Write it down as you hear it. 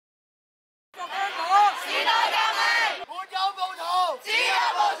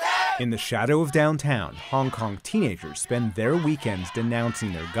In the shadow of downtown, Hong Kong teenagers spend their weekends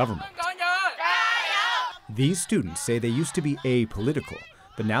denouncing their government. These students say they used to be apolitical,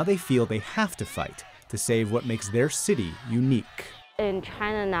 but now they feel they have to fight to save what makes their city unique. In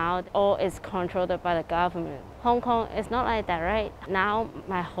China now, all is controlled by the government. Hong Kong is not like that, right? Now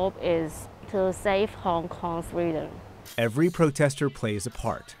my hope is to save Hong Kong's freedom. Every protester plays a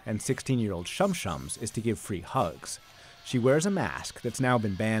part, and 16-year-old Shum Shums is to give free hugs. She wears a mask that's now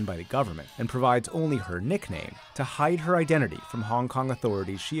been banned by the government and provides only her nickname to hide her identity from Hong Kong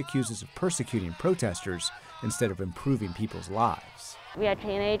authorities she accuses of persecuting protesters instead of improving people's lives. We are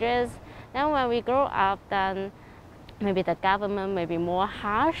teenagers. Then when we grow up, then maybe the government may be more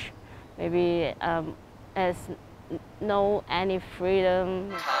harsh, maybe there's no any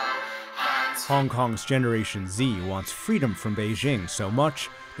freedom. Hong Kong's Generation Z wants freedom from Beijing so much,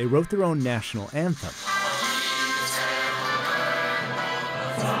 they wrote their own national anthem.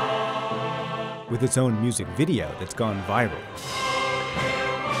 With its own music video that's gone viral.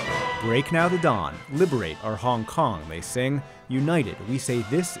 Break now the dawn, liberate our Hong Kong, they sing. United, we say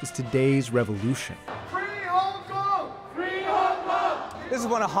this is today's revolution. Free Hong Kong! Free Hong Kong! This is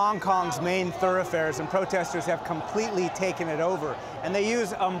one of Hong Kong's main thoroughfares, and protesters have completely taken it over. And they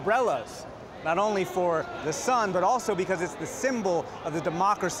use umbrellas, not only for the sun, but also because it's the symbol of the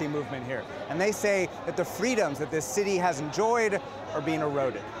democracy movement here. And they say that the freedoms that this city has enjoyed are being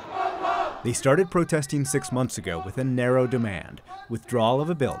eroded. They started protesting 6 months ago with a narrow demand: withdrawal of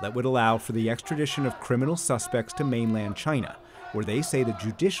a bill that would allow for the extradition of criminal suspects to mainland China, where they say the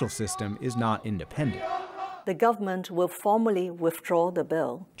judicial system is not independent. The government will formally withdraw the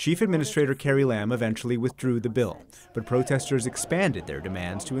bill. Chief Administrator Carrie Lam eventually withdrew the bill, but protesters expanded their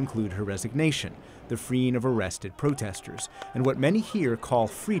demands to include her resignation, the freeing of arrested protesters, and what many here call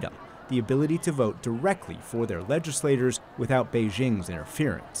freedom: the ability to vote directly for their legislators without Beijing's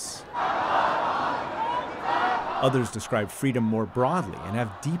interference. Others describe freedom more broadly and have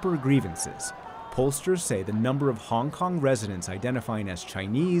deeper grievances. Pollsters say the number of Hong Kong residents identifying as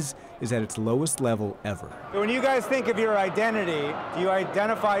Chinese is at its lowest level ever. When you guys think of your identity, do you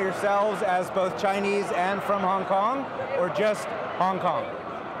identify yourselves as both Chinese and from Hong Kong, or just Hong Kong?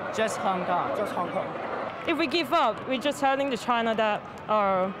 Just Hong Kong. Just Hong Kong. If we give up, we're just telling to China that,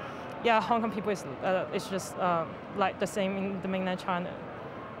 yeah, Hong Kong people is just like the same in the mainland China.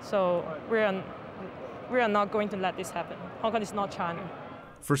 So we are not going to let this happen. Hong Kong is not China.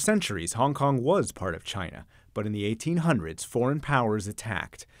 For centuries, Hong Kong was part of China, but in the 1800s, foreign powers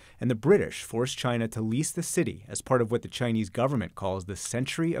attacked, and the British forced China to lease the city as part of what the Chinese government calls the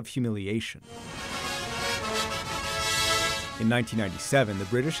Century of Humiliation. In 1997, the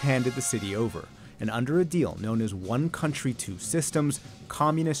British handed the city over, and under a deal known as One Country, Two Systems,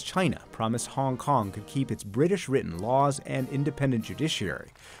 Communist China promised Hong Kong could keep its British-written laws and independent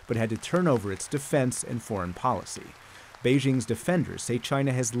judiciary, but had to turn over its defense and foreign policy. Beijing's defenders say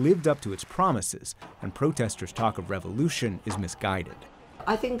China has lived up to its promises, and protesters' talk of revolution is misguided.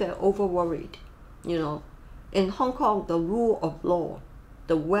 I think they're over-worried. You know, in Hong Kong, the rule of law,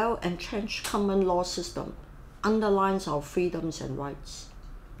 the well-entrenched common law system underlines our freedoms and rights.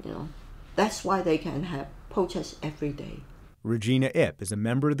 You know, that's why they can have protests every day. Regina Ip is a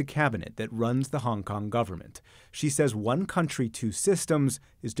member of the cabinet that runs the Hong Kong government. She says One Country, Two Systems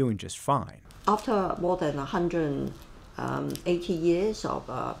is doing just fine. After more than 180 years of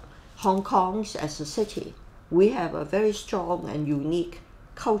Hong Kong as a city, we have a very strong and unique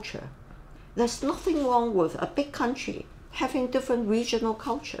culture. There's nothing wrong with a big country having different regional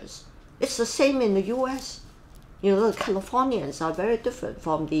cultures. It's the same in the US. You know, the Californians are very different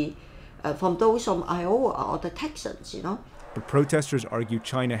from those from Iowa or the Texans, you know. But protesters argue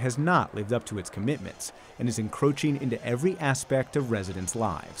China has not lived up to its commitments and is encroaching into every aspect of residents'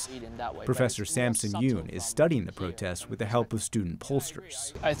 lives. Professor Samson Yoon is studying the protests with the help of student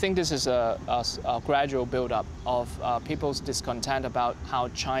pollsters. I think this is a gradual build-up of people's discontent about how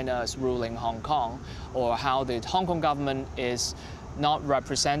China is ruling Hong Kong, or how the Hong Kong government is not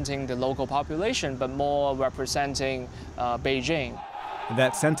representing the local population, but more representing Beijing.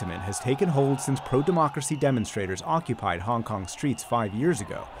 That sentiment has taken hold since pro-democracy demonstrators occupied Hong Kong streets 5 years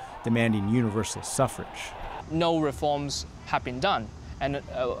ago, demanding universal suffrage. No reforms have been done, and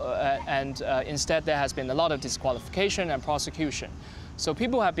instead there has been a lot of disqualification and prosecution. So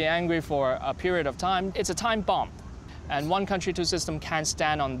people have been angry for a period of time. It's a time bomb, and One Country, Two Systems can't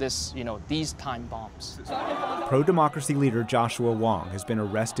stand on this, these time bombs. Pro-democracy leader Joshua Wong has been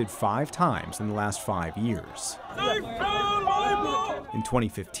arrested 5 times in the last 5 years. In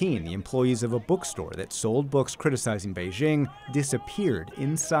 2015, the employees of a bookstore that sold books criticizing Beijing disappeared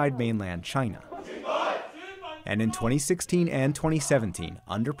inside mainland China. And in 2016 and 2017,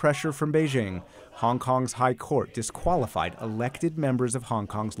 under pressure from Beijing, Hong Kong's High Court disqualified elected members of Hong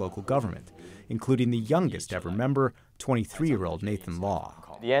Kong's local government, including the youngest ever member, 23-year-old Nathan Law.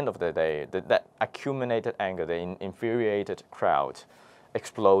 At the end of the day, that accumulated anger, the infuriated crowd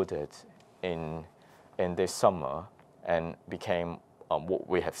exploded in this summer and became what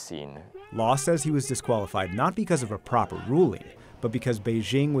we have seen. Law says he was disqualified not because of a proper ruling, but because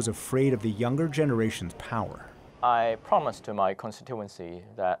Beijing was afraid of the younger generation's power. I promised to my constituency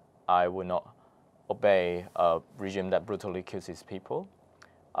that I would not obey a regime that brutally kills its people.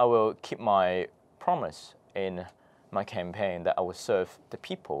 I will keep my promise in my campaign that I will serve the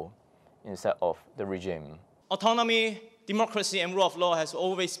people instead of the regime. Autonomy, democracy, and rule of law has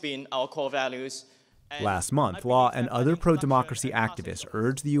always been our core values. Last month, Law and other pro-democracy activists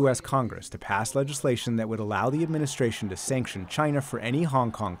urged the U.S. Congress to pass legislation that would allow the administration to sanction China for any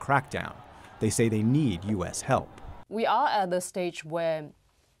Hong Kong crackdown. They say they need U.S. help. We are at the stage where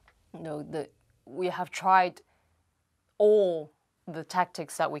we have tried all the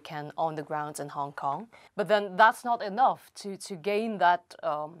tactics that we can on the ground in Hong Kong, but then that's not enough to gain that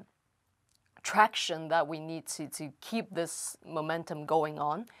traction that we need to keep this momentum going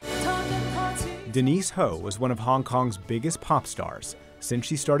on. Denise Ho was one of Hong Kong's biggest pop stars. Since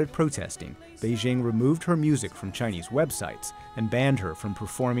she started protesting, Beijing removed her music from Chinese websites and banned her from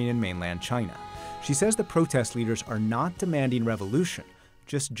performing in mainland China. She says the protest leaders are not demanding revolution,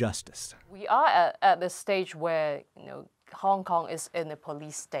 just justice. We are at the stage where Hong Kong is in a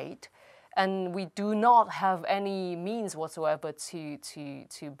police state, and we do not have any means whatsoever to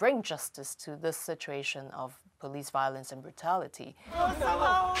bring justice to this situation of police violence and brutality.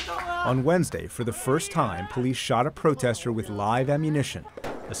 On Wednesday, for the first time, police shot a protester with live ammunition,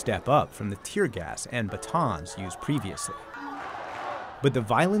 a step up from the tear gas and batons used previously. But the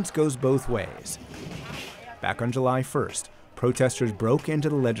violence goes both ways. Back on July 1st, protesters broke into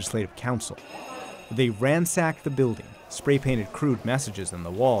the Legislative Council. They ransacked the building, spray-painted crude messages on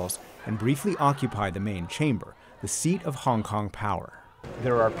the walls, and briefly occupied the main chamber, the seat of Hong Kong power.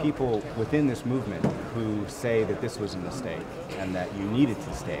 There are people within this movement who say that this was a mistake and that you needed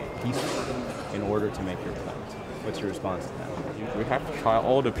to stay peaceful in order to make your point. What's your response to that? We have to try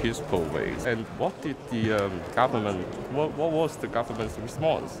all the peaceful ways. And what did the government, what was the government's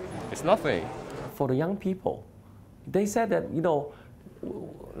response? It's nothing. For the young people, they said that,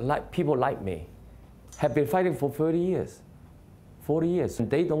 like people like me have been fighting for 30 years, 40 years. And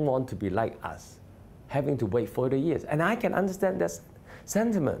they don't want to be like us, having to wait 40 years. And I can understand that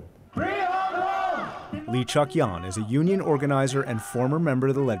sentiment. Lee Cheuk Yan is a union organizer and former member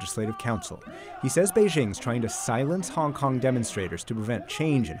of the Legislative Council. He says Beijing's trying to silence Hong Kong demonstrators to prevent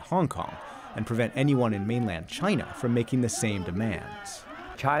change in Hong Kong and prevent anyone in mainland China from making the same demands.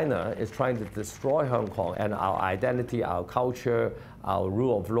 China is trying to destroy Hong Kong and our identity, our culture, our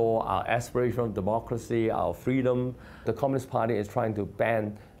rule of law, our aspiration of democracy, our freedom. The Communist Party is trying to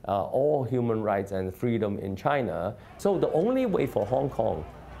ban all human rights and freedom in China. So the only way for Hong Kong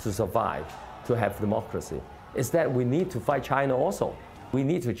to survive, to have democracy, is that we need to fight China also. We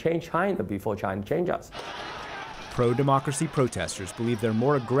need to change China before China changes us. Pro-democracy protesters believe their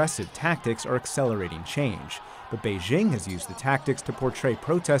more aggressive tactics are accelerating change, but Beijing has used the tactics to portray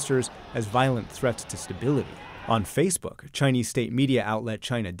protesters as violent threats to stability. On Facebook, Chinese state media outlet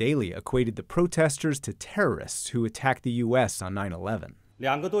China Daily equated the protesters to terrorists who attacked the U.S. on 9/11.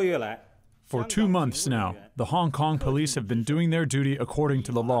 For 2 months now, the Hong Kong police have been doing their duty according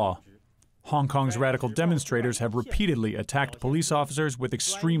to the law. Hong Kong's radical demonstrators have repeatedly attacked police officers with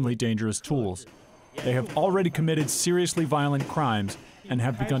extremely dangerous tools. They have already committed seriously violent crimes and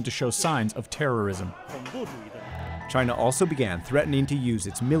have begun to show signs of terrorism. China also began threatening to use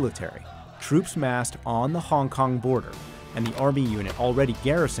its military. Troops massed on the Hong Kong border, and the army unit already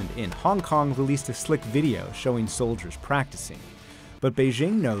garrisoned in Hong Kong released a slick video showing soldiers practicing. But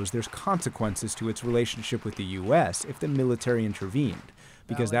Beijing knows there's consequences to its relationship with the U.S. if the military intervened,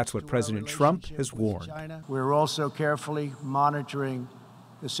 because that's what President Trump has warned. We're also carefully monitoring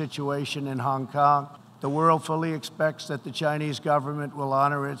the situation in Hong Kong. The world fully expects that the Chinese government will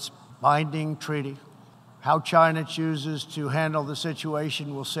honor its binding treaty. How China chooses to handle the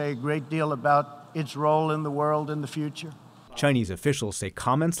situation will say a great deal about its role in the world in the future. Chinese officials say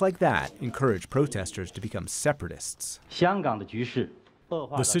comments like that encourage protesters to become separatists.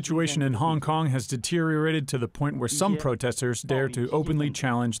 The situation in Hong Kong has deteriorated to the point where some protesters dare to openly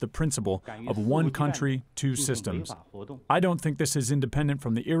challenge the principle of one country, two systems. I don't think this is independent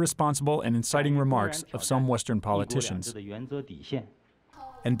from the irresponsible and inciting remarks of some Western politicians.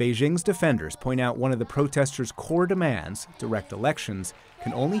 And Beijing's defenders point out one of the protesters' core demands, direct elections,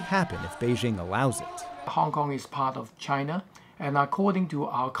 can only happen if Beijing allows it. Hong Kong is part of China, and according to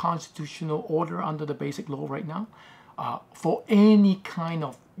our constitutional order under the Basic Law right now, for any kind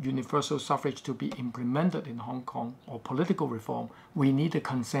of universal suffrage to be implemented in Hong Kong or political reform, we need the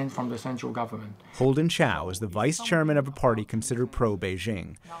consent from the central government. Holden Chow is the vice chairman of a party considered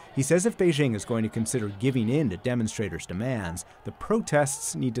pro-Beijing. He says if Beijing is going to consider giving in to demonstrators' demands, the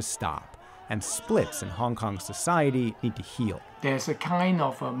protests need to stop, and splits in Hong Kong society need to heal. There's a kind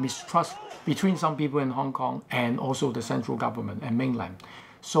of a mistrust between some people in Hong Kong and also the central government and mainland.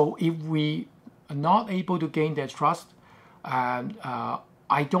 So if we are not able to gain their trust,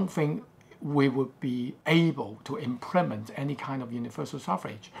 I don't think we would be able to implement any kind of universal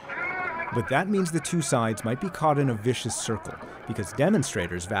suffrage. But that means the two sides might be caught in a vicious circle, because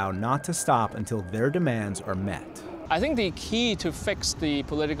demonstrators vow not to stop until their demands are met. I think the key to fix the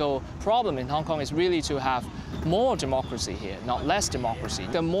political problem in Hong Kong is really to have more democracy here, not less democracy.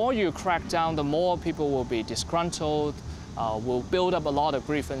 The more you crack down, the more people will be disgruntled, will build up a lot of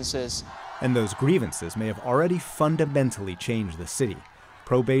grievances. And those grievances may have already fundamentally changed the city.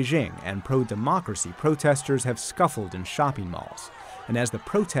 Pro-Beijing and pro-democracy protesters have scuffled in shopping malls. And as the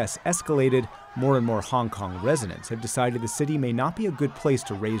protests escalated, more and more Hong Kong residents have decided the city may not be a good place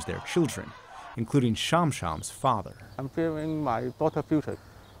to raise their children, including Sham Sham's father. I'm fearing my daughter's future.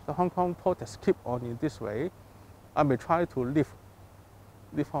 The Hong Kong protests keep on in this way. I may try to leave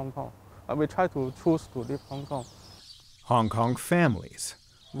Hong Kong. I may try to choose to leave Hong Kong. Hong Kong families,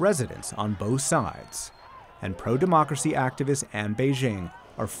 residents on both sides, and pro-democracy activists and Beijing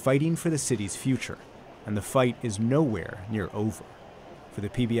are fighting for the city's future, and the fight is nowhere near over. For the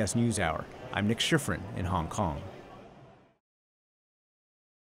PBS NewsHour, I'm Nick Schifrin in Hong Kong.